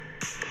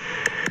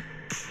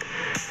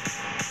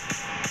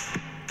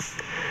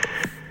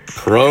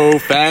Pro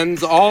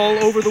fans all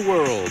over the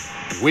world,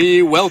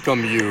 we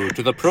welcome you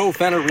to the Pro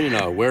Fan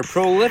Arena, where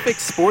prolific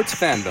sports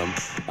fandom,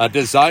 a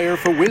desire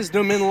for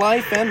wisdom in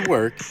life and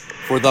work,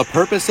 for the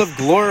purpose of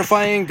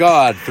glorifying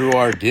God through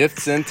our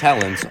gifts and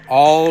talents,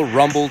 all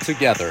rumble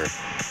together.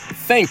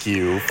 Thank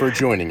you for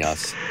joining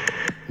us.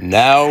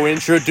 Now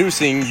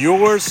introducing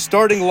your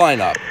starting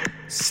lineup.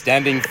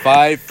 Standing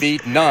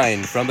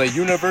 5'9" from the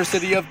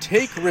University of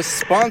Take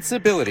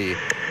Responsibility,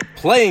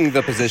 playing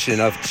the position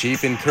of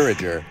Chief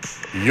Encourager,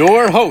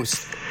 your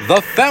host, the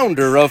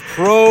founder of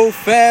Pro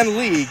Fan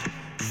League,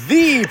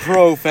 the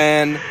Pro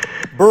Fan,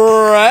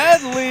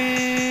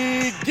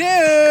 Bradley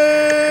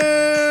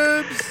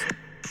Gibbs.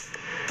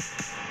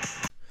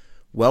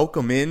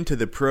 Welcome into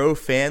the Pro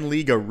Fan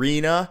League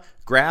arena.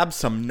 Grab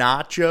some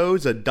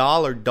nachos,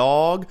 $1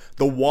 dog.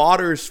 The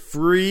water's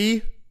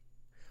free.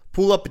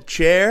 Pull up a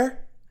chair.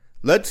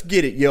 Let's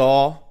get it,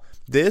 y'all.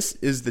 This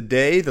is the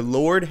day the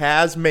Lord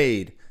has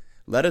made.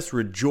 Let us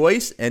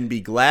rejoice and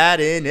be glad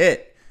in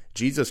it.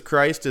 Jesus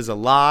Christ is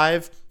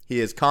alive. He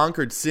has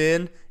conquered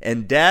sin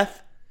and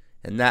death,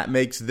 and that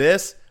makes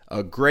this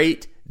a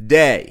great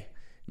day.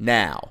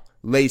 Now,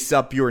 lace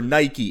up your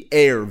Nike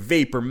Air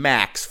Vapor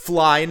Max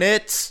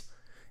Flyknits,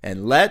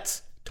 and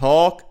let's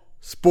talk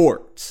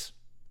sports.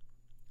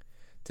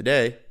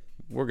 Today,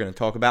 we're going to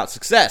talk about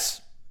success.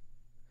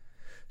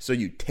 So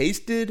you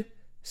tasted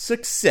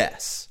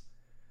success.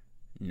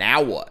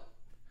 Now what?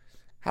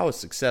 How is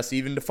success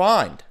even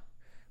defined?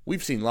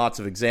 We've seen lots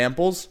of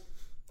examples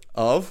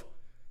of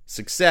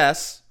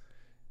success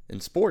in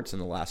sports in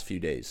the last few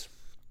days.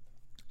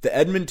 The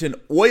Edmonton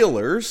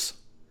Oilers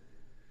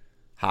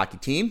hockey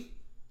team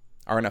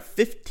are on a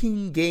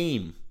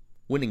 15-game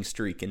winning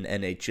streak in the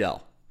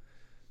NHL.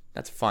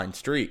 That's a fine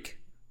streak.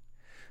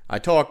 I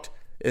talked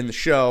in the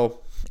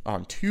show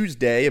on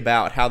Tuesday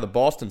about how the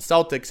Boston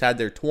Celtics had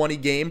their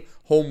 20-game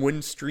home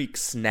win streak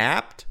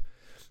snapped,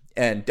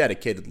 and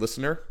dedicated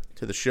listener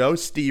to the show,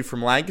 Steve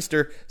from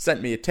Lancaster,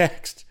 sent me a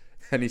text,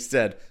 and he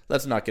said,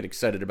 let's not get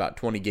excited about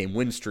 20-game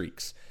win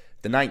streaks.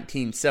 The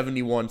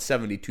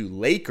 1971-72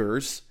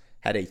 Lakers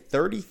had a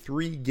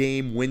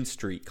 33-game win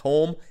streak,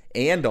 home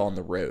and on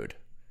the road.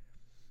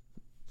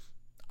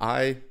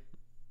 I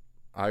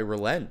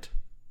relent.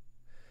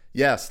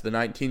 Yes, the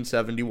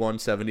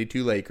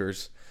 1971-72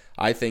 Lakers,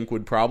 I think,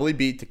 would probably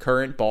beat the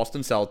current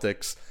Boston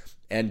Celtics,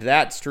 and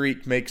that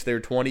streak makes their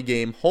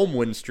 20-game home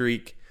win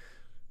streak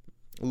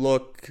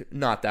look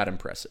not that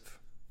impressive.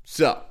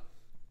 So,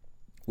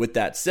 with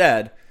that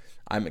said,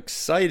 I'm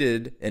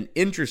excited and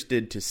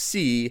interested to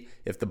see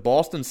if the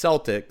Boston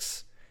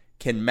Celtics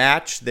can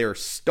match their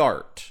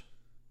start.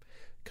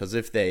 Because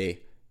if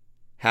they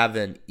have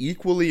an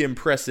equally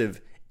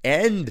impressive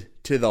end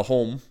to the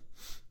home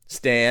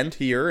stand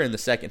here in the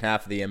second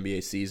half of the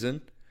NBA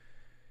season,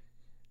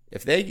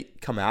 if they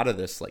come out of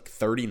this like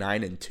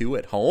 39-2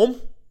 at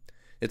home,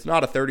 it's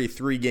not a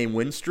 33-game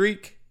win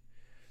streak,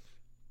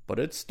 but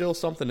it's still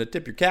something to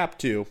tip your cap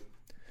to.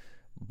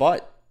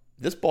 But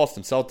this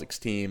Boston Celtics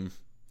team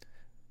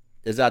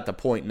is at the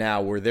point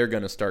now where they're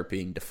going to start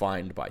being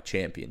defined by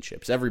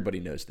championships. Everybody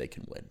knows they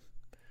can win.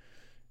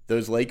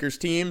 Those Lakers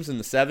teams in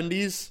the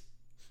 70s,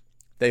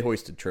 they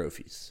hoisted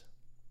trophies.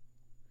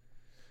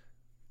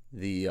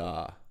 The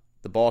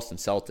Boston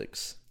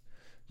Celtics,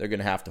 they're going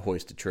to have to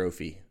hoist a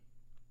trophy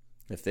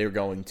if they're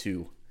going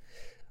to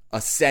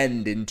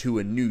ascend into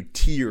a new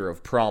tier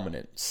of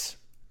prominence.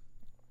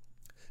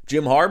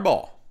 Jim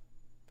Harbaugh,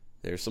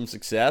 there's some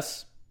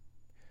success.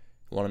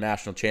 Won a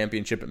national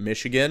championship at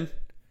Michigan.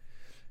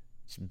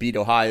 Beat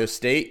Ohio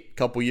State a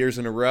couple years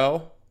in a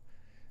row.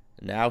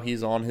 And now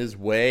he's on his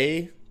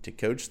way to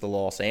coach the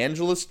Los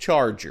Angeles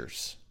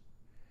Chargers.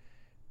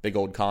 Big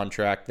old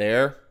contract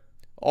there.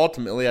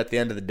 Ultimately, at the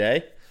end of the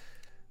day,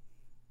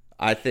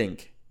 I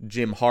think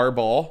Jim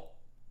Harbaugh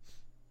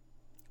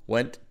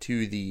went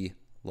to the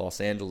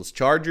Los Angeles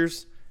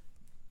Chargers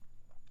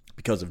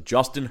because of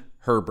Justin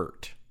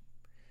Herbert.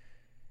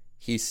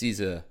 He sees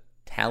a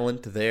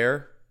talent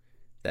there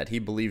that he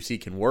believes he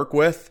can work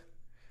with.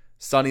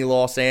 Sunny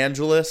Los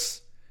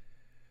Angeles,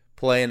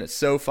 playing at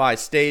SoFi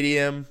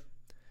Stadium.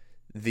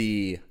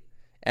 The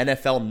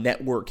NFL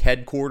Network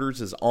headquarters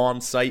is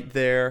on site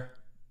there.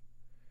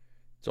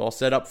 It's all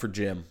set up for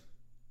Jim.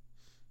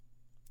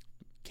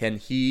 Can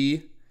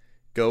he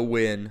go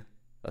win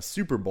a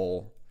Super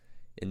Bowl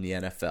in the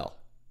NFL?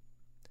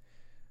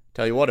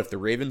 Tell you what, if the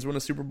Ravens win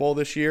a Super Bowl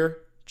this year,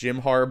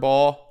 Jim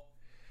Harbaugh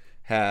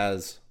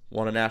has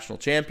won a national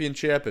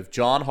championship. If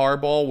John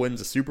Harbaugh wins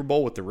a Super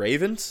Bowl with the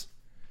Ravens,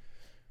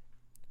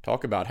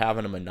 talk about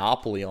having a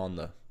monopoly on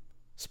the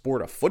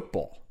sport of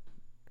football.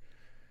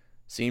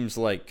 Seems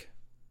like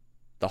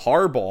the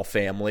Harbaugh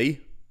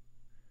family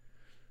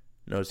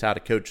knows how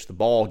to coach the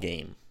ball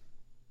game.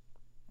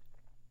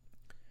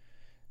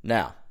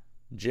 Now,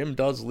 Jim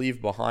does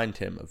leave behind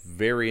him a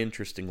very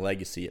interesting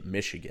legacy at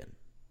Michigan.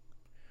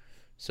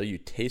 So you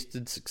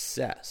tasted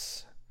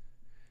success.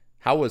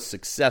 How was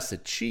success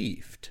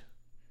achieved?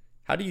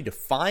 How do you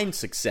define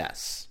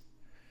success?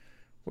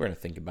 We're going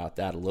to think about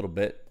that a little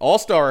bit.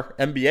 All-star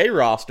NBA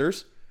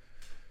rosters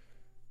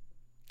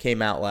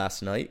came out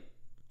last night.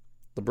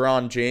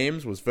 LeBron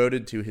James was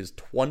voted to his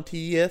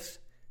 20th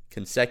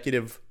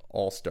consecutive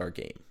All-Star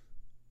game.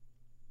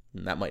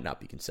 And that might not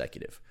be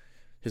consecutive.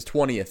 His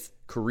 20th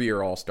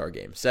career All-Star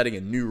game, setting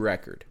a new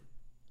record.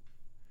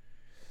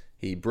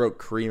 He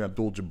broke Kareem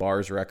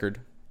Abdul-Jabbar's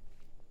record.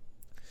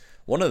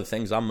 One of the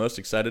things I'm most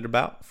excited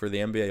about for the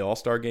NBA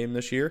All-Star game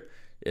this year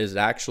is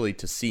actually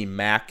to see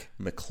Mac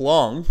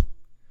McClung,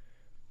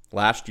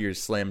 last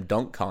year's slam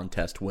dunk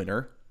contest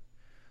winner.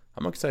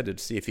 I'm excited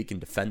to see if he can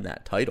defend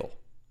that title.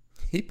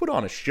 He put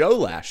on a show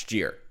last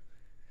year.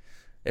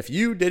 If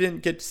you didn't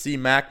get to see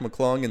Mac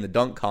McClung in the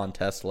dunk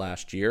contest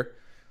last year,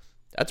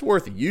 that's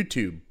worth a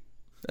YouTube.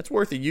 That's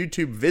worth a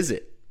YouTube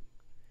visit.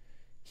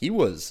 He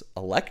was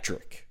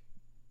electric.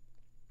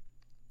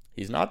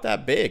 He's not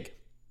that big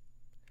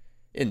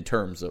in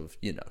terms of,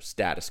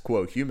 status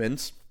quo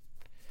humans.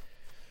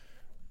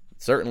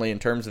 Certainly in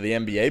terms of the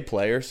NBA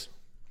players.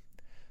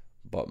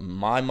 But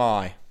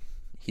my,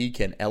 he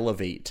can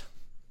elevate.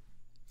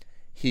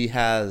 He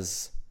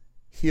has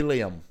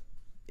helium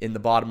in the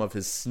bottom of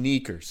his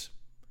sneakers.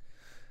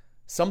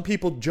 Some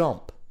people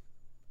jump.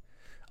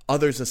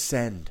 Others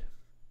ascend.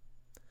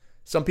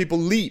 Some people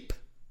leap.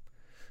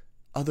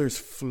 Others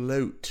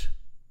float.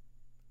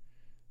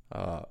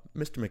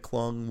 Mr.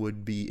 McClung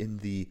would be in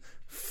the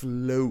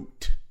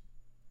float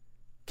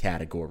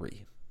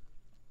category.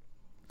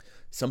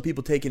 Some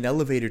people take an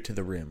elevator to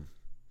the rim.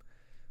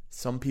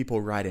 Some people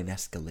ride an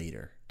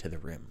escalator to the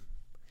rim.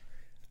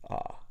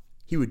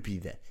 He would be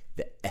the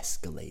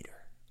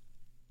escalator.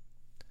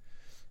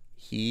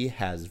 He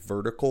has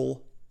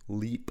vertical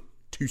leap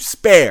to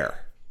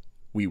spare,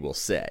 we will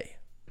say.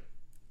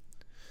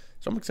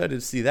 So I'm excited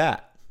to see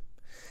that.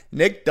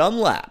 Nick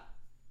Dunlap.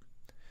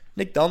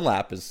 Nick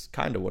Dunlap is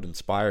kind of what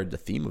inspired the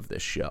theme of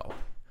this show.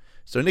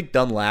 So Nick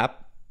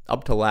Dunlap,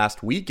 up to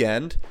last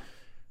weekend,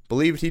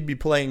 believed he'd be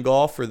playing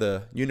golf for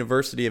the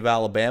University of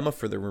Alabama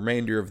for the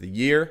remainder of the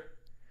year.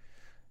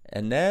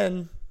 And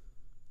then,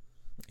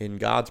 in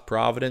God's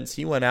providence,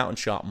 he went out and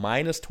shot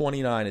minus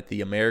 29 at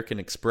the American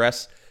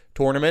Express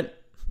tournament.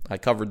 I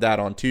covered that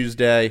on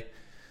Tuesday.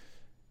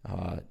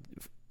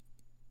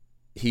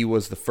 He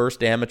was the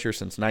first amateur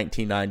since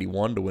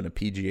 1991 to win a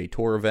PGA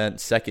Tour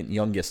event, second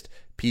youngest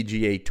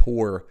PGA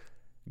Tour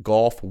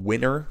golf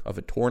winner of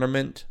a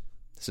tournament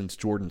since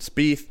Jordan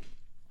Spieth.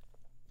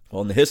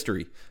 Well, in the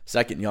history,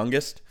 second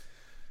youngest.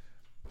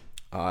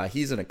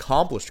 He's an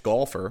accomplished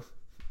golfer.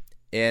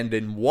 And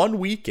in one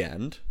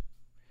weekend,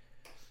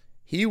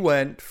 he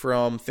went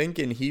from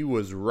thinking he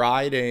was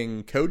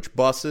riding coach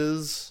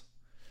buses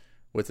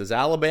with his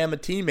Alabama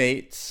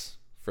teammates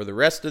for the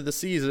rest of the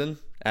season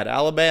at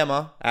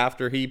Alabama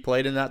after he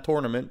played in that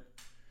tournament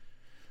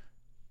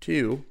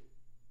to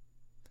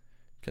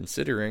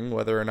considering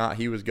whether or not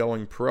he was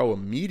going pro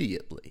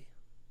immediately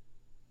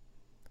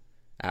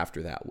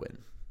after that win.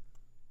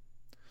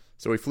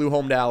 So he flew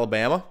home to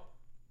Alabama,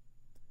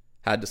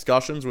 had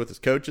discussions with his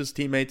coaches,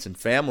 teammates, and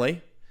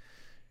family,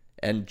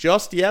 and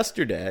just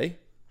yesterday,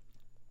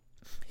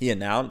 he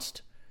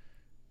announced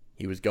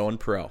he was going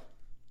pro.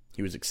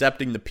 He was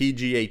accepting the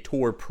PGA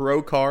Tour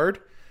Pro card,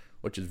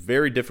 which is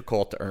very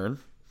difficult to earn,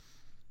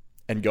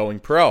 and going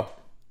pro.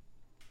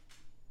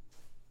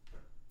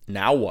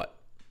 Now what?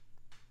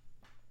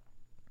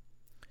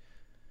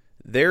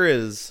 There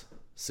is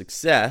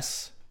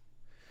success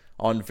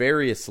on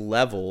various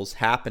levels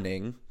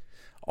happening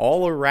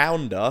all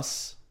around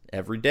us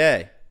every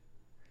day.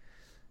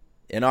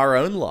 In our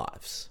own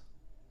lives,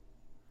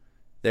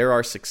 there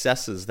are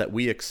successes that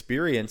we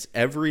experience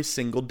every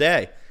single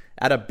day.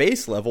 At a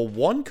base level,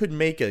 one could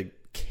make a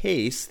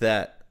case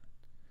that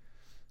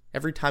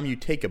every time you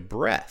take a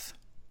breath,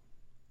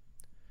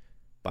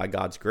 by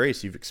God's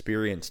grace, you've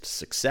experienced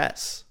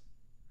success.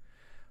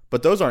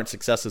 But those aren't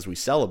successes we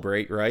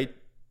celebrate, right?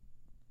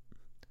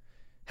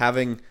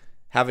 Having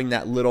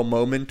that little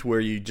moment where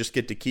you just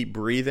get to keep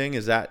breathing,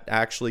 is that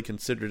actually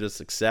considered a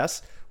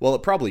success? Well,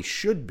 it probably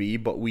should be,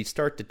 but we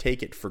start to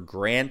take it for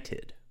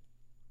granted.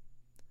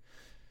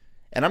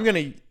 And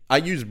I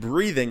use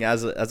breathing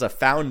as a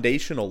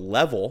foundational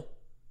level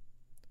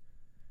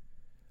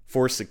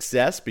for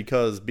success,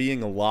 because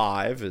being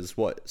alive is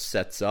what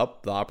sets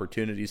up the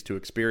opportunities to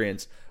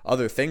experience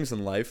other things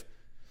in life.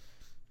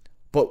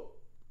 But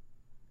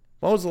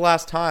when was the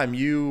last time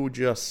you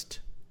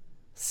just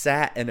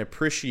sat and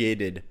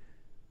appreciated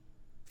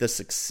the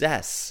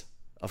success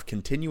of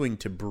continuing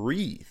to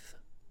breathe?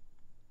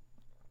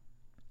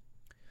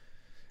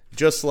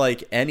 Just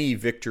like any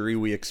victory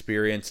we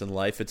experience in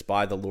life, it's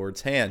by the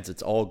Lord's hands.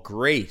 It's all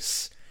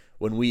grace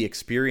when we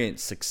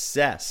experience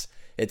success.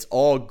 It's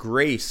all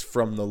grace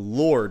from the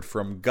Lord,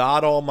 from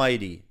God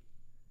Almighty,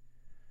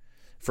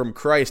 from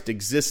Christ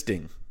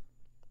existing,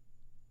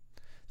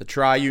 the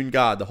triune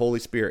God, the Holy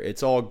Spirit.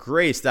 It's all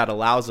grace that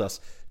allows us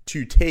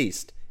to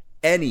taste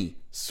any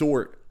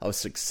sort of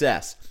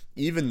success,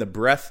 even the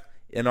breath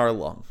in our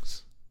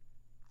lungs.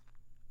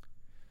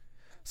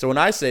 So when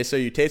I say, so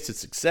you tasted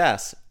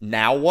success,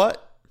 now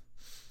what?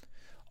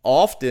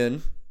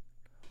 Often,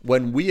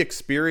 when we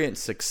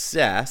experience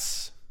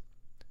success,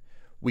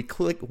 we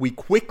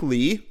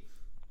quickly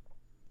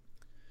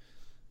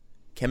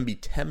can be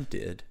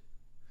tempted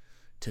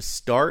to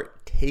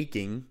start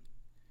taking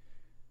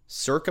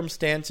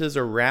circumstances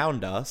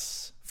around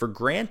us for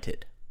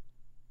granted.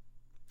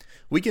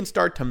 We can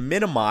start to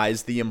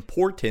minimize the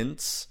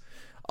importance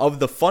of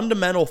the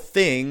fundamental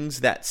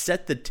things that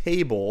set the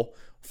table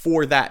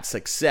for that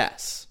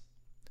success,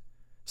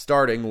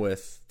 starting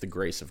with the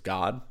grace of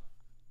God,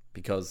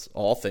 because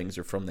all things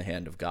are from the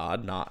hand of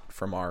God, not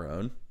from our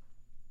own.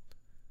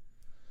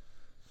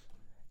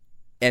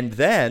 And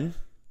then,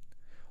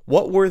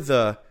 what were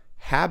the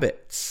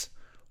habits?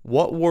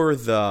 What were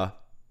the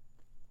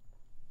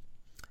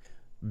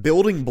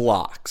building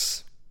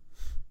blocks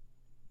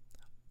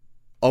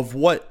of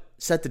what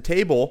set the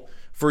table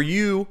for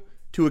you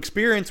to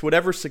experience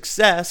whatever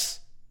success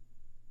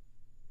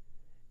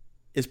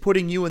is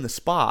putting you in the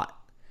spot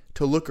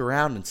to look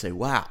around and say,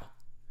 wow,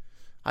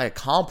 I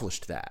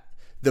accomplished that.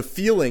 The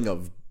feeling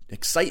of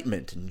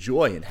excitement and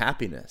joy and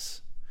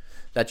happiness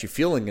that you're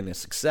feeling in a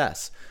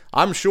success.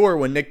 I'm sure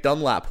when Nick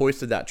Dunlap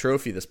hoisted that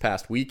trophy this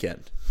past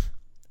weekend,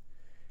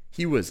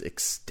 he was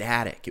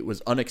ecstatic. It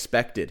was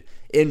unexpected.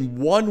 In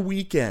one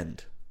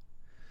weekend,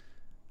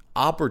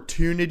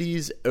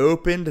 opportunities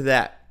opened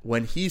that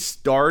when he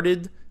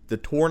started the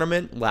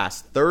tournament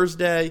last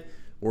Thursday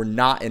were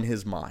not in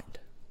his mind.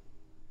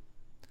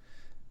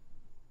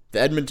 The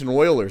Edmonton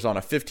Oilers on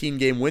a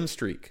 15-game win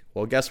streak.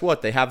 Well, guess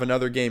what? They have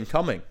another game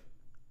coming.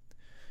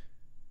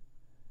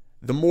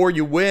 The more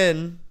you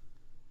win,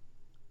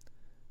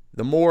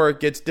 the more it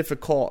gets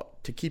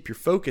difficult to keep your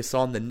focus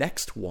on the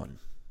next one.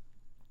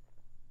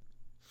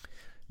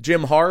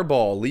 Jim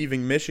Harbaugh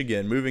leaving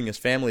Michigan, moving his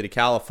family to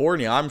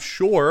California. I'm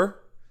sure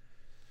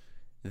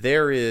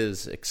there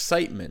is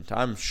excitement.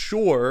 I'm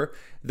sure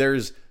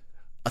there's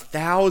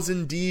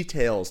 1,000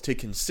 details to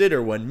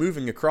consider when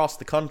moving across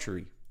the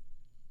country.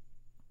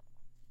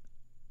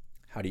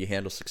 How do you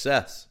handle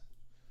success?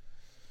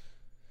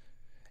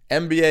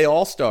 NBA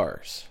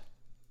All-Stars.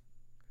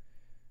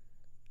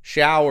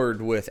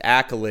 Showered with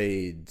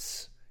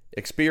accolades,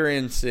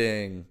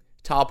 experiencing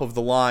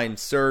top-of-the-line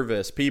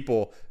service,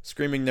 people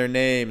screaming their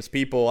names,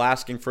 people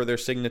asking for their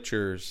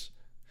signatures,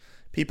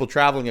 people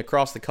traveling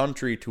across the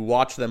country to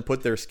watch them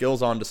put their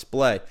skills on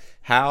display.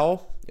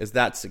 How is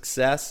that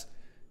success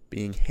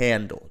being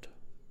handled?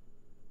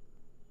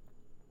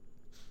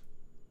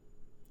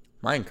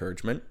 My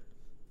encouragement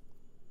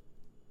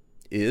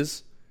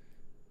is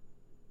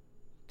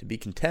to be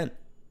content,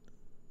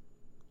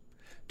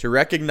 to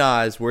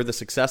recognize where the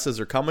successes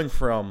are coming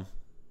from,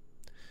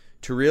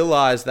 to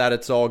realize that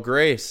it's all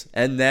grace,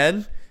 and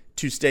then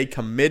to stay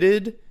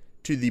committed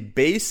to the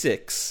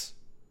basics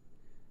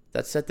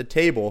that set the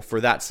table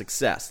for that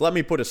success. Let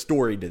me put a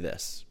story to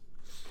this.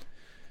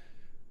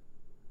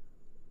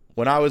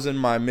 When I was in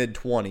my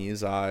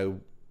mid-20s, I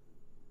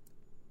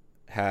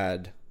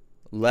had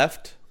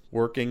left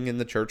working in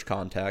the church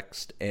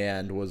context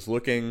and was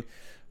looking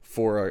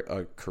for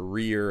a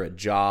career, a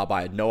job.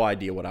 I had no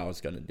idea what I was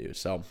going to do.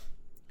 So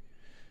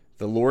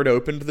the Lord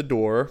opened the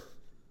door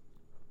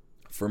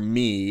for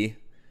me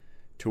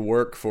to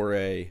work for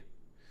it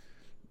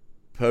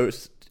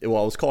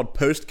was called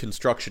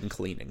post-construction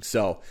cleaning.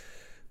 So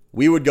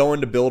we would go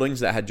into buildings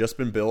that had just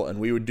been built and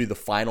we would do the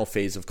final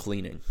phase of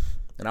cleaning.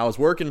 And I was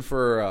working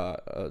for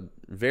a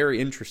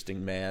very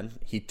interesting man.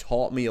 He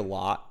taught me a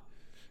lot.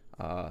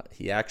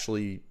 He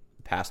actually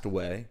passed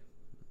away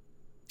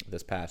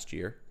this past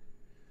year.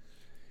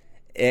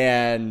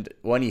 And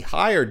when he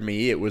hired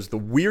me, it was the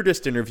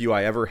weirdest interview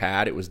I ever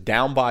had. It was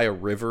down by a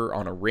river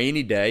on a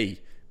rainy day. He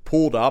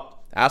pulled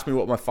up, asked me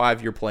what my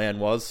 5-year plan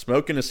was,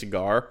 smoking a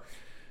cigar.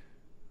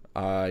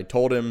 I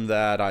told him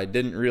that I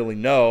didn't really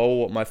know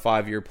what my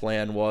 5-year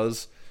plan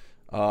was.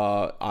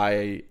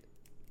 I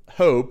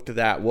hoped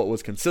that what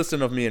was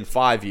consistent of me in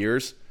 5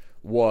 years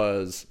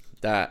was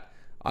that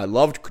I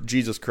loved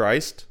Jesus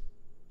Christ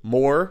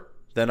more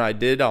than I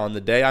did on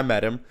the day I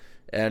met him,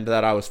 and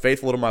that I was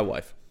faithful to my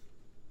wife.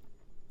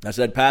 I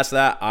said, past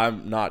that,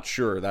 I'm not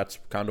sure. That's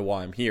kind of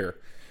why I'm here.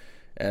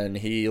 And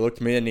he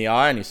looked me in the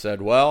eye and he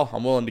said, well,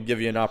 I'm willing to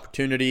give you an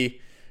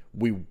opportunity.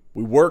 We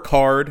work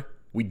hard,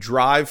 we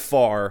drive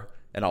far,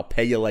 and I'll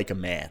pay you like a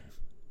man.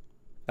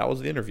 That was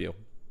the interview.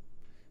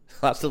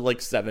 It lasted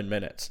like 7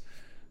 minutes.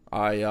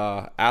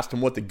 I asked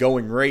him what the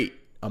going rate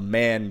a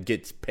man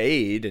gets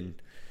paid, and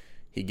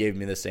he gave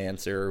me this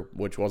answer,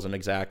 which wasn't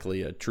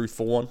exactly a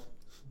truthful one.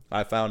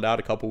 I found out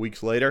a couple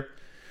weeks later.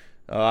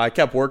 I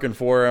kept working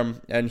for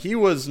him, and he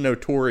was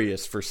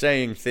notorious for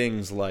saying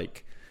things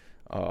like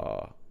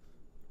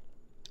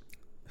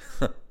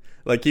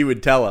he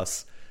would tell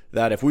us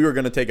that if we were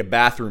going to take a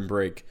bathroom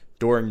break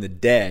during the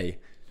day,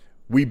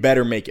 we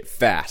better make it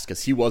fast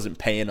because he wasn't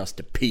paying us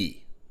to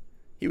pee.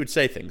 He would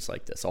say things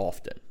like this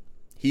often.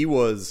 He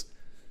was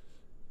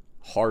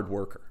a hard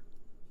worker.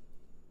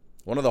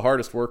 One of the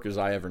hardest workers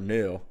I ever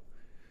knew.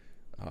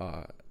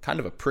 Kind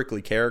of a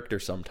prickly character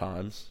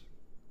sometimes.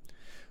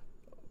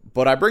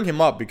 But I bring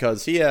him up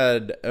because he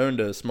had owned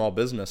a small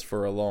business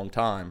for a long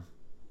time.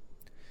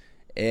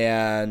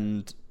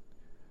 And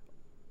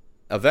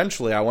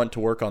eventually I went to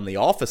work on the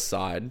office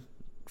side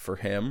for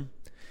him.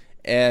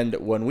 And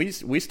when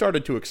we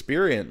started to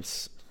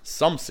experience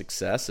some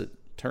success, it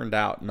turned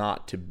out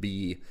not to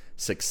be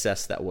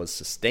success that was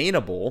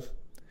sustainable.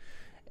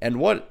 And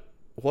what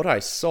I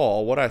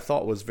saw, what I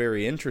thought was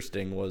very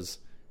interesting was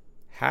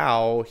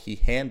how he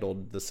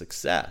handled the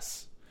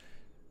success.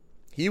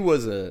 He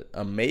was an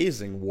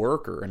amazing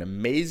worker, an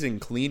amazing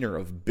cleaner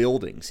of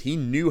buildings. He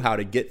knew how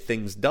to get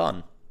things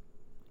done.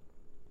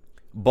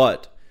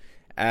 But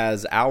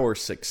as our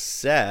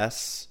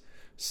success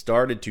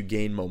started to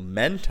gain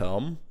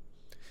momentum,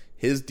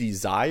 his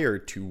desire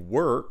to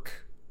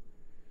work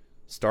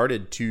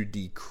started to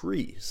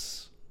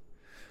decrease.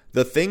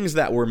 The things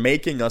that were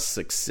making us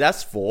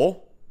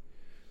successful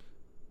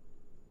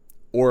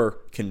or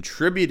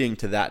contributing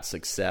to that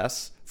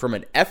success from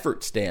an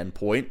effort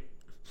standpoint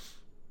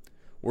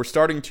were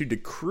starting to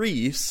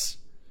decrease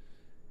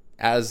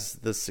as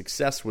the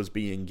success was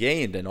being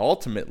gained. And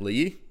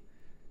ultimately,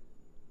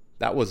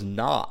 that was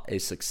not a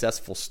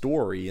successful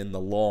story in the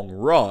long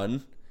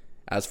run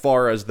as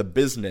far as the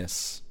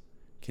business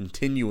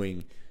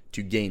continuing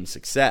to gain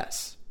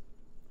success.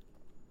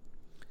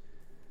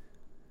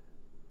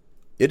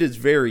 It is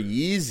very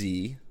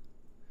easy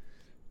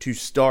to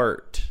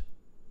start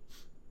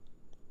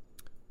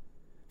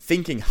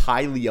thinking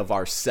highly of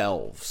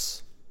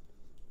ourselves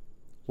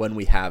when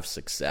we have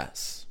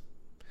success.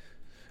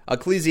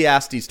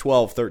 Ecclesiastes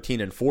 12,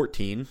 13, and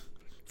 14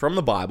 from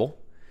the Bible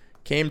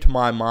came to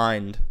my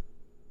mind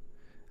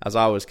as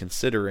I was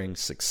considering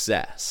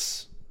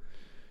success.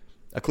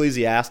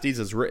 Ecclesiastes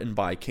is written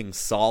by King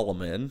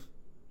Solomon.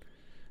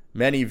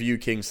 Many view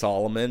King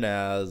Solomon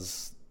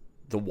as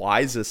the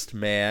wisest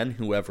man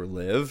who ever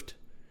lived,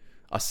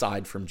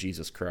 aside from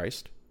Jesus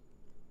Christ.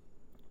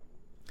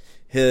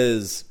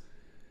 His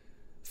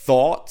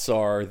thoughts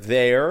are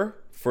there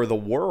for the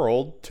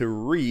world to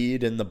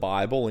read in the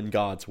Bible, in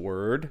God's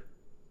Word.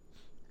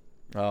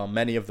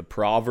 Many of the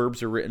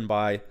Proverbs are written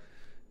by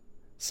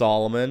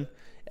Solomon.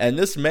 And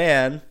this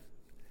man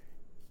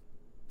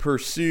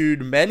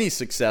pursued many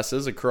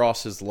successes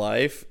across his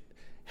life,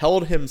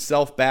 held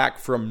himself back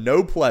from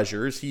no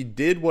pleasures. He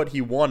did what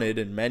he wanted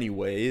in many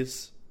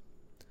ways.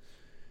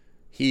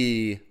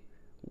 He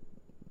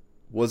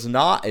was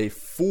not a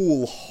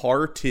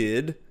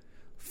fool-hearted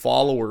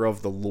follower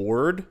of the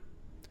Lord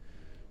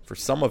for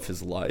some of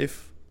his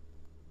life.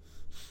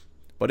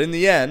 But in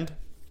the end,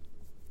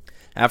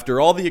 after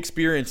all the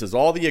experiences,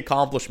 all the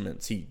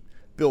accomplishments, he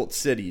built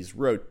cities,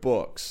 wrote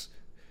books,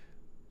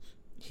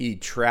 he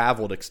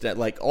traveled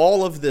like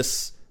all of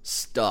this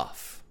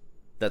stuff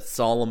that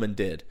Solomon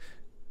did.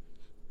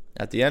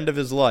 At the end of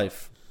his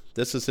life,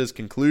 this is his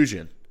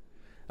conclusion.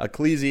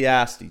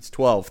 Ecclesiastes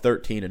 12,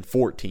 13, and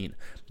 14.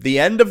 The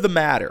end of the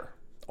matter.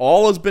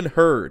 All has been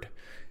heard.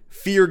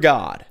 Fear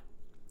God.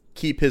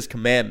 Keep his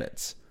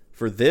commandments.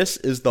 For this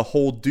is the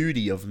whole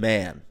duty of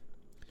man.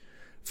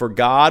 For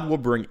God will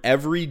bring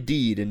every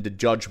deed into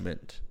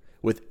judgment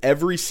with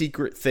every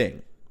secret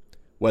thing,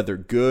 whether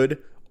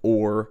good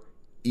or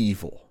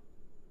evil.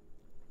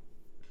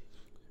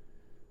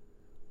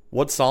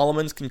 What's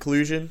Solomon's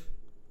conclusion?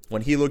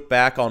 When he looked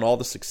back on all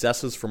the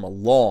successes from a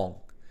long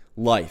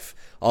life,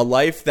 a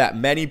life that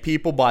many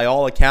people, by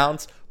all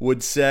accounts,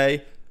 would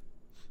say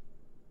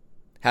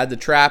had the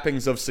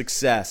trappings of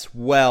success,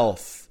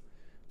 wealth,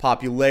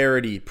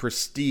 popularity,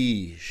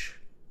 prestige.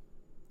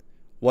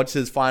 What's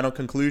his final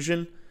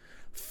conclusion?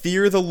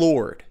 Fear the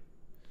Lord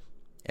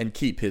and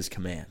keep his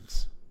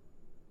commands.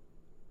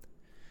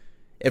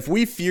 If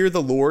we fear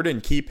the Lord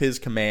and keep his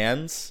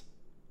commands,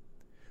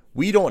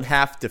 we don't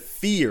have to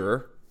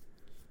fear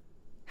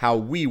how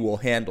we will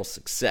handle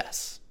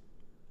success.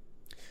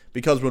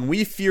 Because when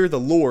we fear the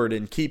Lord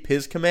and keep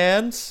his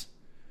commands,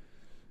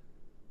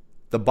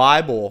 the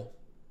Bible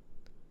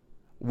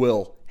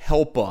will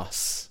help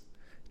us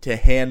to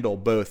handle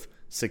both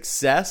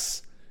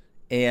success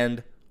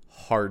and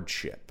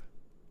hardship.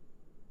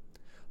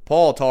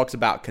 Paul talks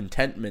about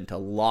contentment a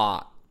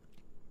lot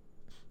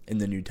in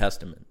the New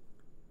Testament.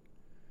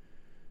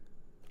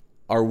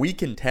 Are we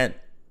content?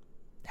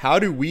 How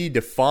do we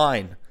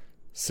define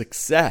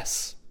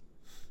success?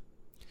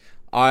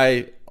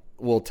 I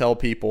will tell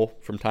people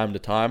from time to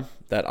time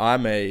that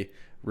I'm a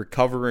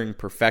recovering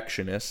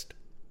perfectionist.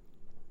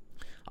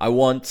 I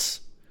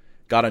once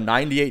got a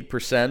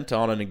 98%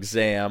 on an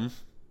exam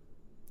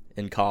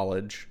in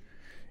college,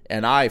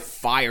 and I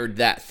fired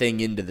that thing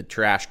into the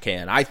trash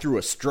can. I threw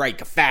a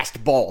strike, a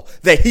fastball,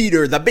 the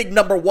heater, the big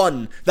number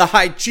one, the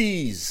high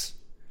cheese.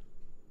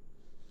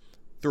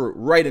 Threw it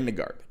right in the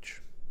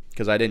garbage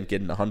because I didn't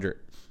get an 100.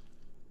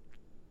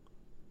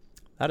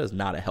 That is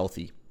not a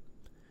healthy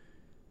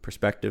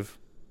perspective,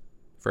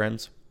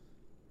 friends.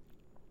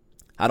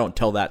 I don't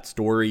tell that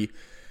story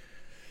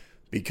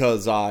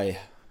because I'm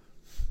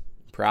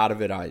proud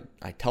of it. I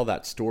tell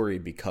that story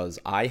because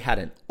I had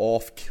an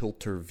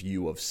off-kilter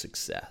view of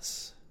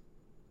success.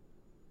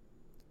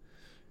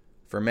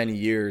 For many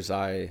years,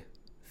 I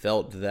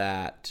felt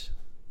that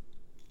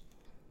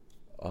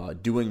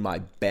doing my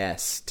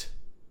best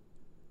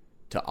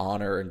to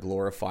honor and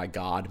glorify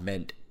God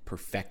meant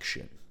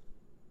perfection.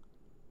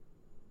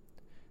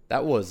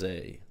 That was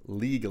a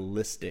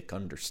legalistic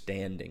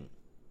understanding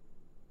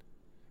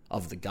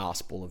of the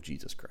gospel of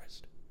Jesus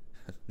Christ.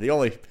 The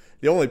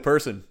only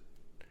person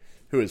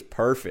who is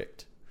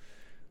perfect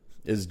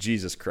is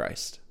Jesus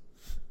Christ.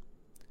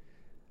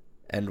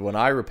 And when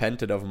I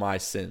repented of my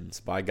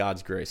sins by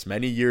God's grace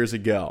many years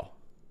ago,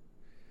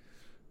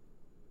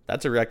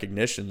 that's a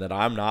recognition that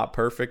I'm not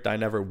perfect, I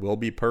never will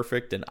be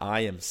perfect, and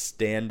I am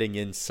standing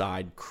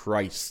inside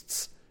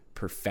Christ's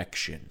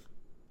perfection.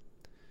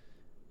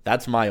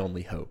 That's my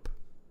only hope.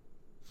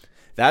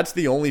 That's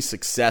the only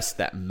success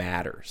that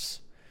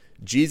matters.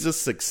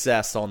 Jesus'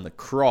 success on the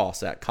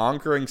cross at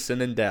conquering sin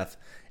and death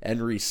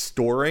and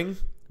restoring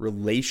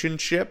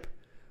relationship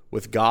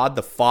with God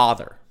the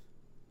Father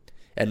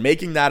and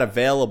making that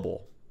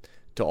available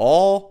to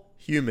all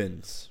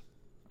humans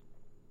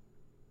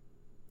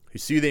who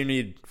see their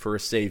need for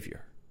a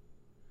Savior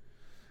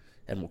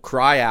and will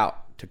cry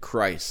out to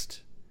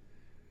Christ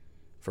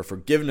for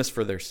forgiveness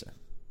for their sin.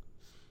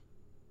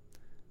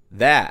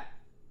 That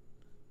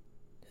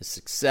is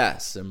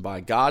success. And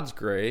by God's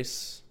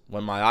grace,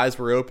 when my eyes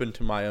were open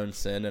to my own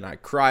sin and I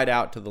cried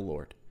out to the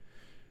Lord,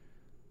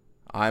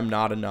 I'm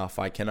not enough.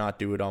 I cannot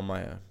do it on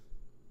my own.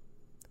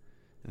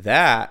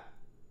 That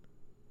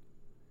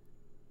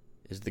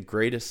is the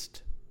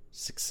greatest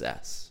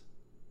success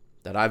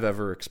that I've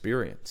ever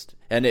experienced.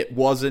 And it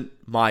wasn't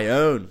my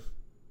own.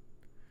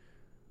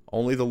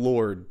 Only the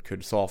Lord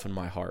could soften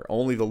my heart.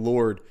 Only the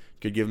Lord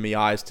could give me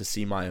eyes to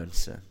see my own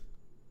sin.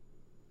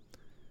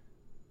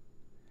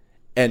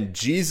 And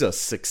Jesus'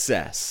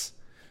 success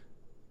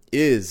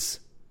is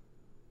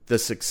the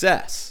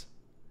success.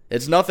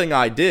 It's nothing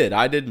I did.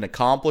 I didn't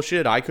accomplish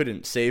it. I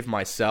couldn't save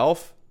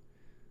myself.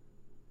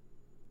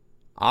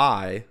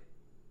 I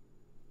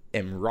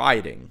am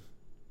riding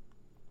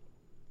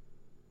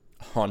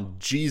on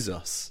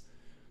Jesus'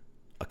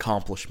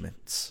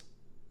 accomplishments.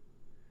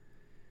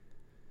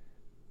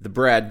 The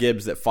Brad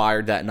Gibbs that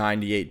fired that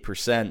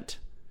 98%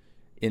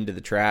 into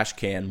the trash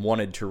can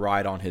wanted to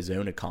ride on his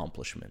own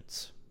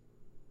accomplishments.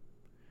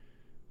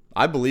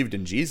 I believed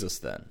in Jesus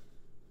then.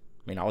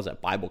 I mean, I was at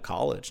Bible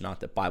college. Not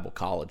that Bible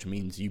college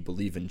means you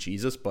believe in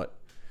Jesus, but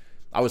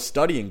I was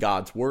studying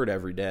God's Word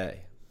every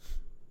day.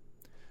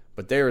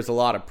 But there is a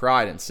lot of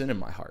pride and sin in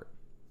my heart.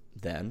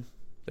 Then,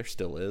 there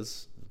still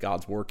is.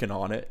 God's working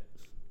on it,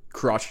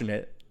 crushing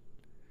it.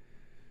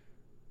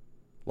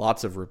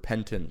 Lots of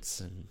repentance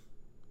and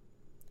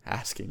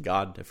asking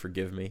God to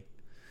forgive me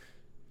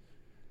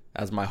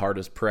as my heart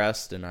is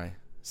pressed and I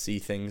see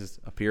things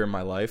appear in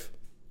my life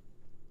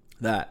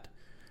that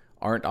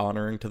aren't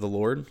honoring to the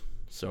Lord.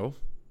 So,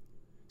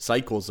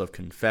 cycles of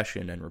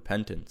confession and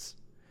repentance.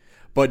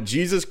 But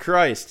Jesus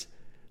Christ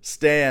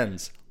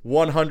stands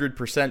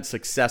 100%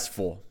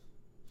 successful.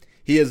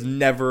 He has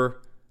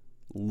never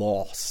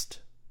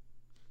lost.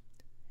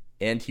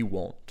 And he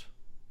won't.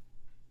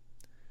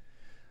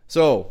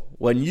 So,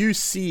 when you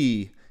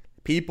see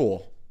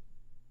people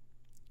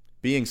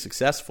being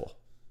successful,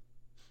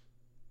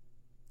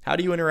 how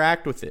do you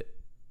interact with it?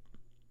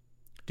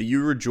 Do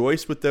you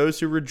rejoice with those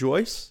who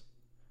rejoice?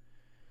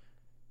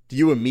 Do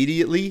you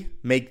immediately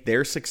make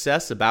their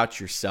success about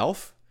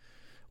yourself?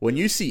 When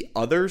you see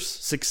others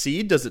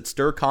succeed, does it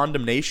stir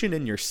condemnation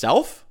in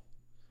yourself?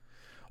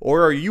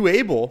 Or are you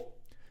able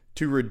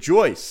to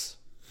rejoice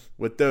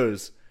with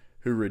those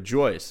who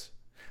rejoice?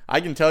 I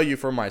can tell you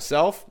for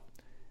myself,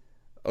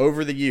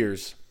 over the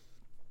years,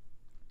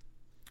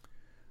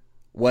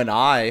 when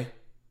I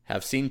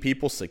have seen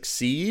people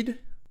succeed,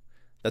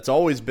 that's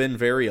always been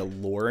very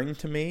alluring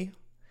to me.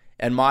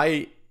 And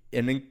my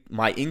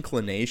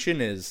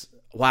inclination is,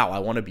 wow, I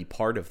want to be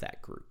part of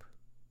that group.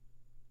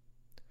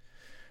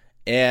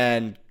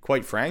 And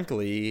quite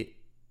frankly,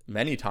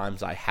 many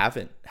times I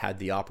haven't had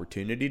the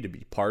opportunity to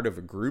be part of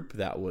a group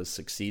that was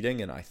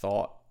succeeding, and I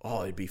thought,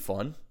 oh, it'd be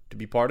fun to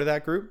be part of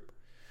that group.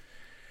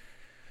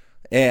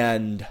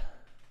 And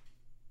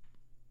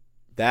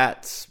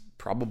that's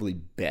probably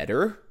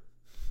better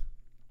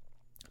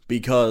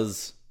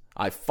because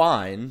I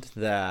find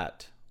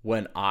that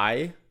when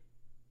I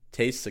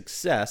taste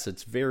success,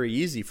 it's very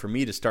easy for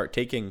me to start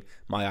taking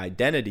my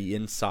identity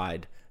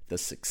inside the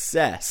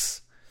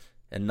success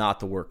and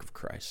not the work of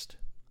Christ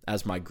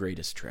as my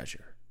greatest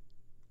treasure.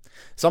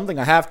 Something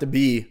I have to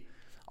be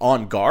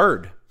on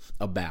guard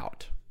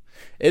about.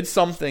 It's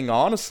something,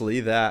 honestly,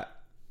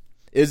 that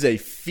is a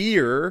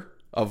fear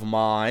of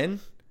mine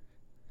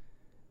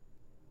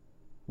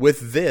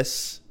with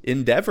this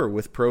endeavor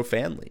with Pro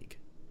Fan League.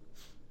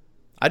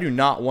 I do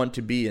not want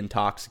to be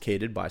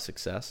intoxicated by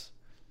success.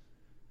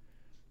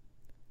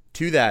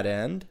 To that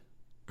end,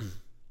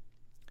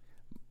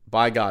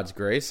 by God's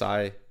grace,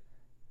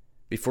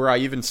 before I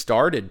even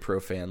started Pro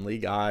Fan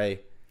League,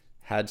 I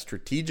had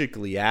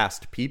strategically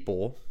asked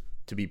people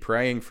to be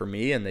praying for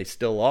me, and they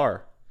still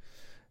are.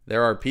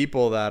 There are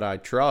people that I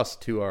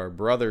trust who are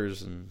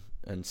brothers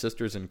and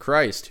sisters in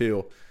Christ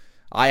who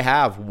I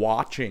have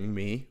watching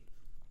me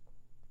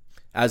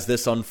as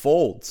this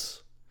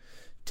unfolds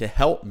to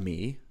help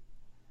me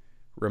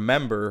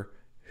remember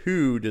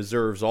who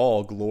deserves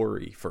all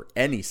glory for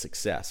any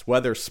success,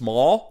 whether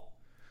small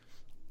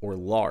or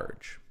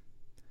large.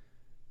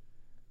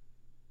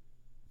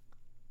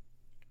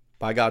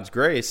 By God's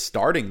grace,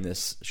 starting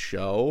this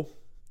show,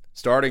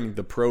 starting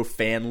the Pro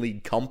Fan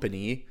League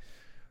company,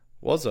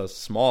 was a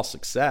small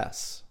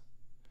success.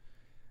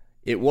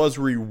 It was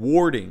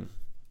rewarding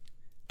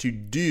to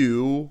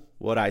do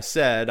what I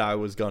said I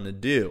was going to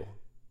do.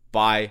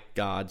 By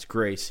God's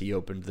grace, He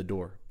opened the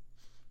door.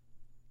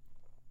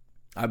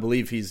 I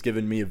believe He's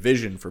given me a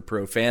vision for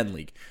Pro Fan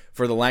League,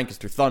 for the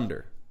Lancaster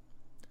Thunder.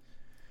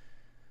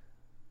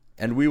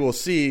 And we will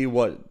see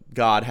what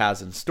God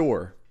has in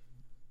store.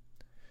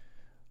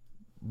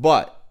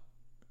 But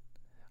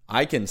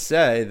I can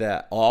say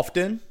that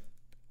often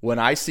when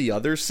I see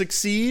others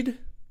succeed,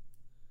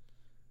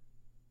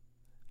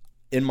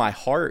 in my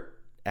heart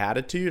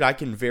attitude, I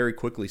can very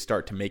quickly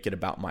start to make it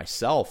about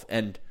myself.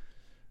 And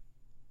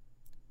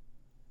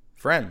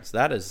friends,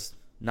 that is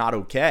not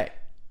okay.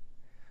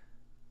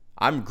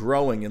 I'm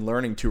growing and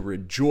learning to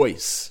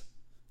rejoice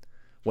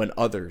when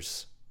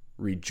others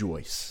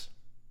rejoice.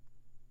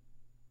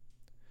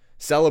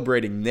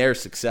 Celebrating their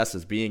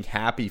successes, being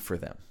happy for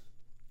them.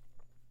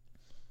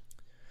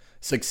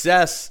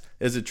 Success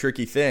is a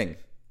tricky thing,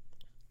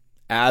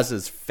 as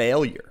is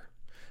failure.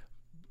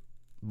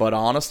 But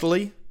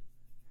honestly,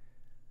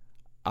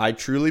 I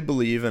truly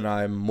believe, and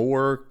I'm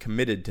more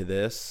committed to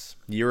this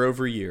year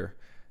over year,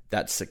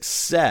 that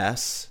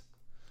success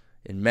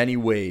in many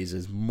ways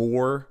is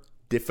more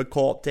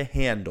difficult to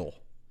handle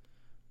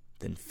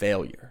than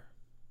failure.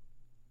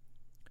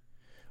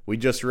 We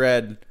just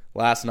read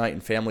last night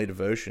in Family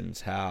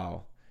Devotions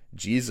how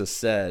Jesus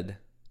said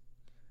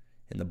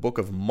in the book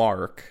of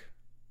Mark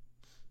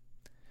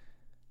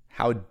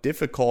how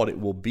difficult it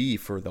will be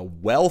for the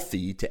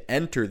wealthy to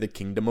enter the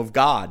kingdom of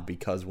God,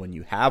 because when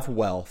you have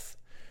wealth,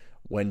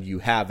 when you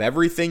have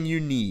everything you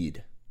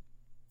need,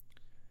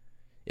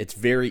 it's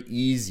very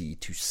easy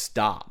to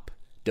stop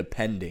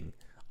depending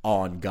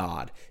on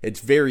God.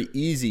 It's very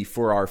easy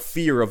for our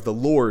fear of the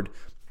Lord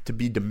to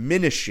be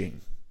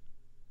diminishing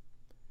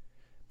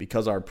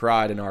because our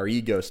pride and our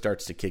ego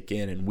starts to kick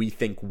in and we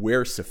think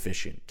we're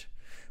sufficient.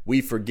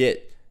 We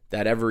forget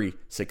that every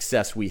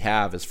success we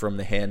have is from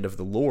the hand of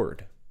the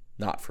Lord,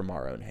 not from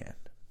our own hand.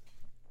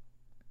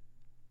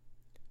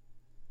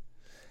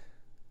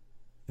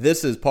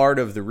 This is part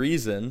of the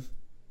reason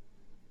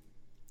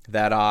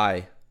that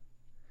I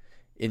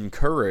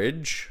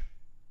encourage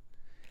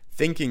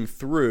thinking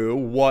through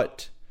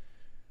what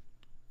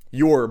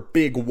your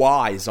big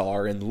whys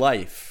are in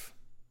life.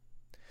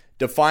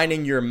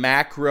 Defining your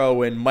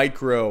macro and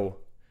micro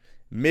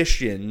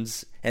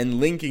missions and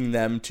linking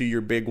them to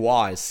your big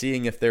whys,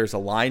 seeing if there's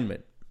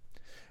alignment.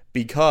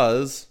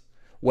 Because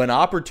when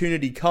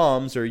opportunity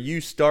comes or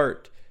you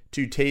start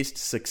to taste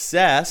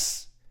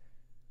success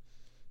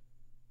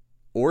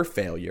or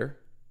failure,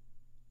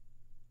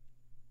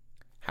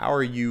 how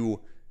are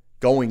you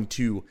going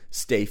to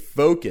stay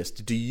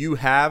focused? Do you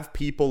have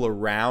people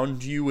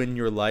around you in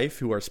your life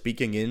who are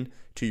speaking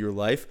into your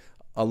life?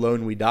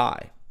 Alone we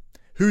die.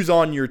 Who's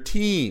on your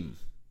team?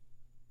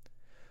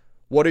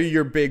 What are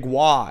your big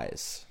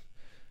whys?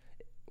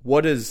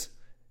 What is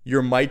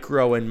your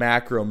micro and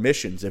macro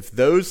missions? If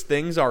those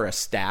things are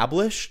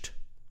established,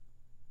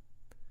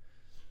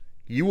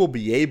 you will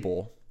be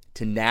able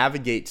to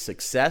navigate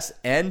success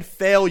and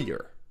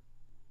failure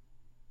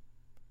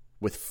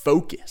with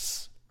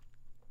focus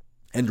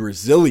and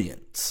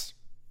resilience.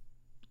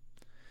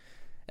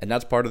 And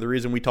that's part of the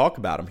reason we talk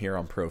about them here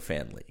on Pro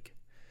Fan League,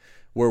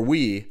 where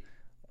we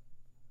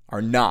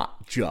are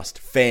not just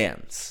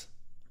fans.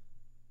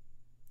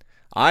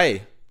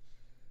 I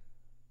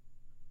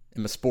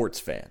am a sports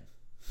fan.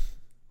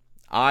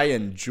 I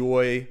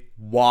enjoy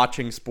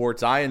watching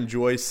sports. I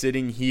enjoy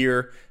sitting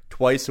here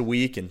twice a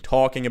week and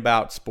talking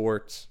about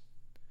sports.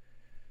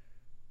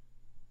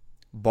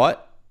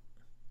 But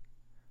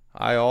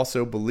I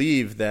also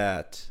believe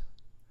that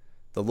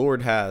the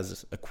Lord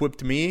has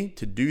equipped me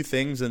to do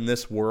things in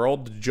this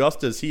world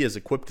just as He has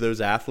equipped those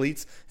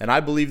athletes, and I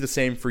believe the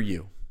same for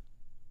you.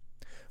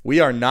 We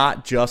are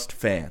not just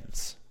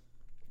fans.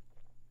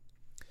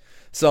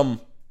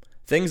 Some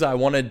things I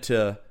wanted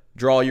to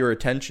draw your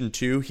attention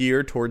to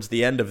here towards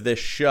the end of this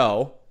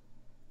show.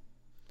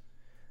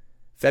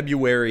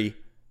 February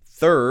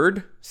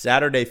 3rd,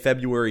 Saturday,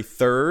 February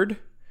 3rd,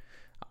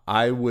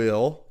 I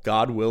will,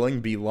 God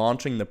willing, be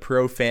launching the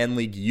Pro Fan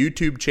League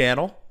YouTube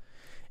channel.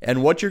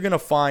 And what you're going to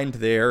find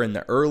there in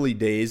the early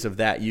days of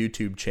that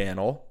YouTube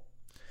channel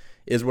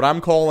is what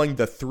I'm calling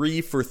the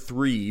 3 for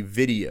 3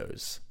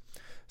 videos.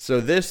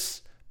 So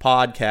this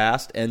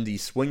podcast and the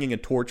Swinging a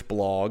Torch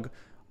blog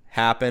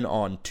happen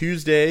on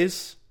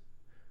Tuesdays,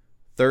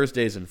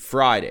 Thursdays, and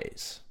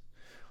Fridays.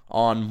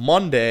 On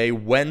Monday,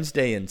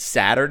 Wednesday, and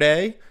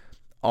Saturday,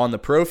 on the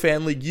Pro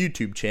Fan League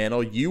YouTube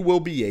channel, you will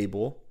be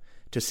able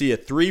to see a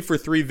 3 for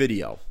 3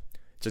 video.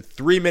 It's a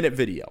 3-minute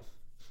video.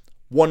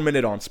 1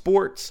 minute on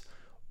sports,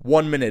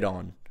 1 minute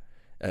on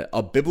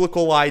a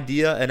biblical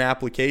idea and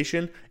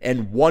application,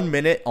 and 1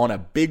 minute on a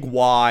big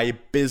why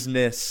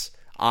business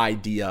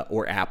idea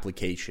or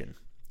application.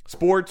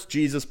 Sports,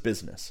 Jesus,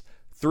 business.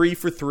 3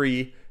 for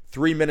 3,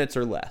 3 minutes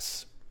or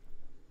less.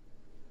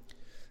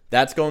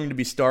 That's going to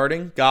be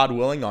starting, God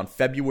willing, on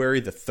February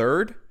the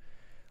 3rd.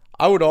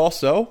 I would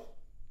also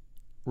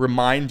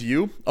remind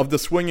you of the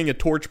Swinging a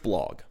Torch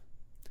blog.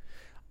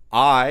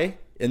 I,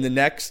 in the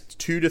next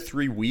 2 to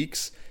 3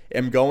 weeks,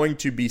 am going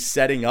to be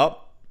setting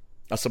up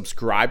a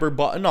subscriber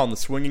button on the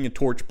Swinging a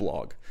Torch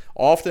blog.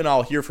 Often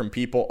I'll hear from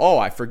people, oh,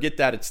 I forget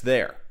that it's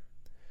there.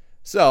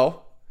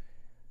 So,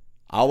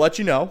 I'll let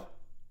you know,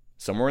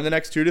 somewhere in the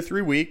next 2 to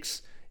 3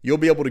 weeks, you'll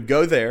be able to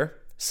go there,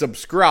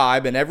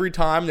 subscribe, and every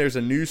time there's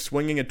a new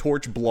Swinging a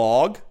Torch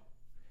blog,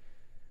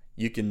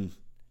 you can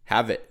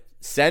have it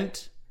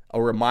sent,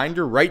 a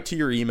reminder right to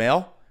your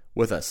email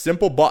with a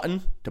simple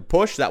button to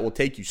push that will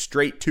take you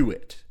straight to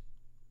it.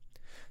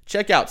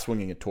 Check out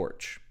Swinging a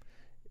Torch.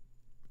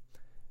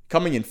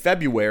 Coming in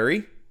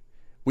February,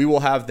 we will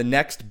have the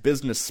next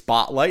Business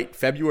Spotlight.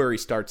 February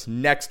starts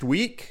next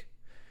week.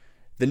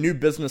 The new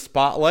Business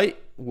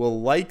Spotlight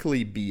will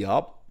likely be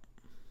up.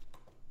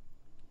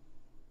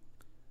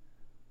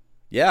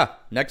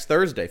 Next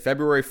Thursday,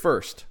 February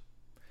 1st.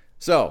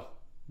 So,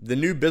 the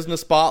new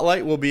Business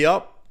Spotlight will be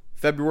up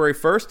February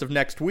 1st of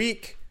next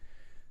week.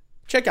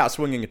 Check out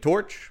Swinging a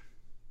Torch.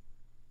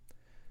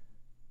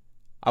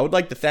 I would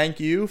like to thank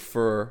you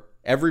for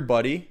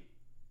anybody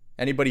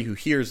who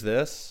hears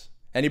this,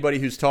 anybody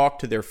who's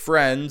talked to their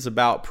friends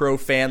about Pro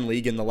Fan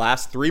League in the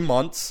last 3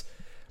 months.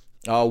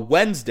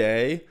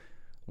 Wednesday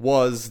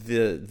was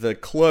the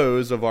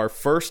close of our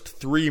first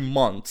 3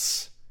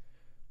 months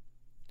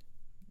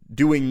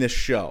doing this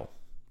show,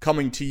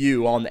 coming to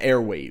you on the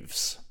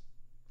airwaves,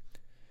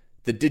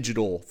 the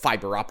digital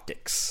fiber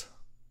optics.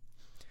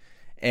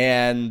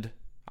 And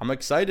I'm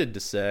excited to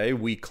say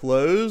we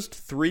closed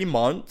 3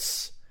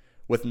 months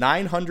with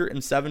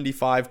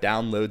 975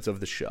 downloads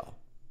of the show.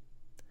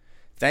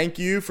 Thank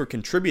you for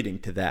contributing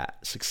to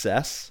that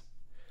success.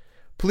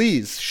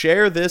 Please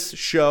share this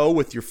show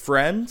with your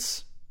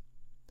friends.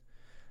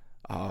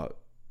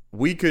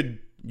 We could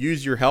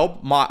use your help.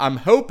 I'm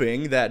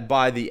hoping that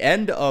by the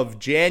end of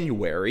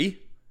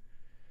January,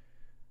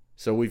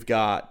 so we've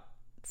got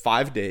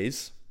 5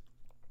 days,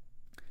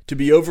 to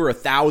be over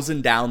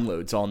 1,000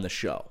 downloads on the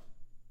show.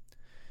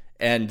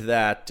 And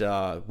that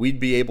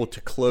we'd be able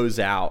to close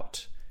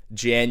out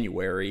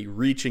January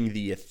reaching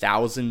the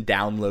 1,000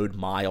 download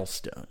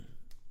milestone.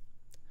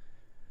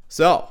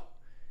 So,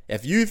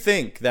 if you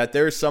think that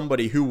there's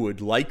somebody who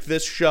would like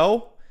this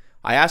show,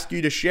 I ask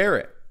you to share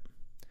it.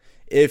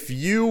 If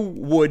you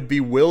would be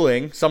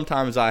willing,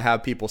 sometimes I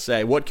have people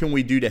say, what can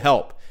we do to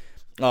help?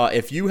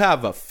 If you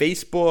have a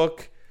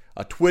Facebook,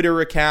 a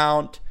Twitter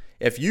account,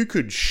 if you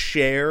could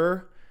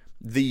share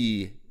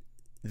the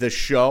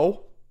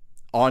show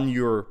on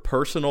your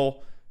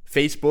personal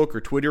Facebook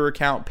or Twitter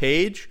account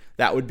page,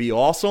 that would be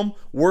awesome.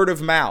 Word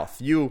of mouth.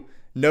 You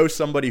know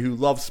somebody who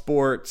loves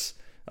sports,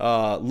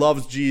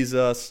 loves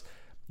Jesus,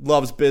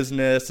 loves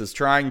business, is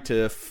trying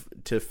to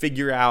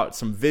figure out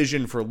some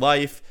vision for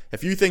life.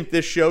 If you think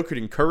this show could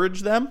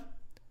encourage them,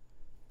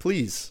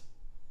 please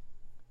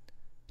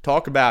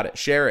talk about it,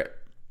 share it.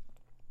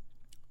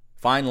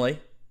 Finally,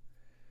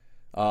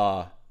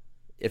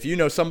 if you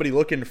know somebody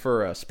looking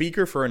for a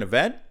speaker for an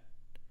event,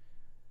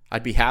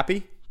 I'd be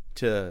happy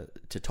to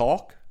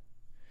talk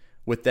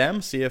with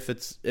them, see if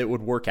it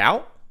would work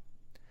out.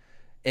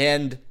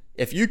 And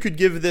if you could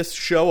give this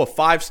show a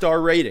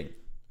 5-star rating,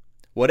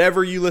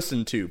 whatever you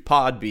listen to,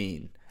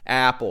 Podbean,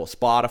 Apple,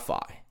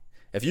 Spotify,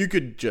 if you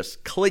could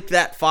just click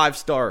that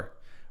 5-star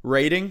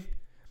rating,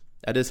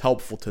 that is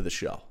helpful to the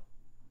show.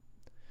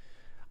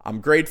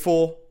 I'm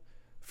grateful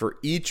for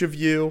each of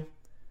you.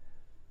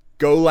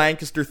 Go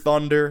Lancaster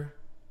Thunder.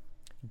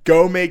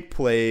 Go make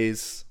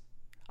plays.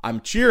 I'm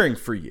cheering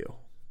for you.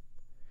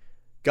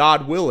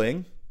 God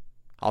willing,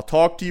 I'll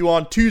talk to you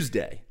on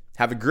Tuesday.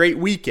 Have a great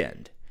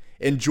weekend.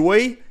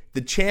 Enjoy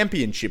the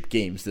championship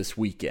games this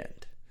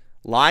weekend.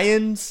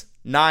 Lions,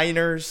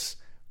 Niners,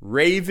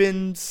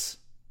 Ravens,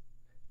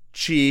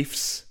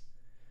 Chiefs.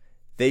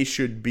 They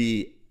should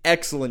be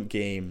excellent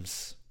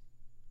games.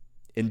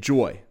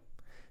 Enjoy.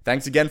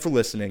 Thanks again for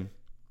listening.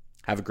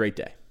 Have a great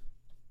day.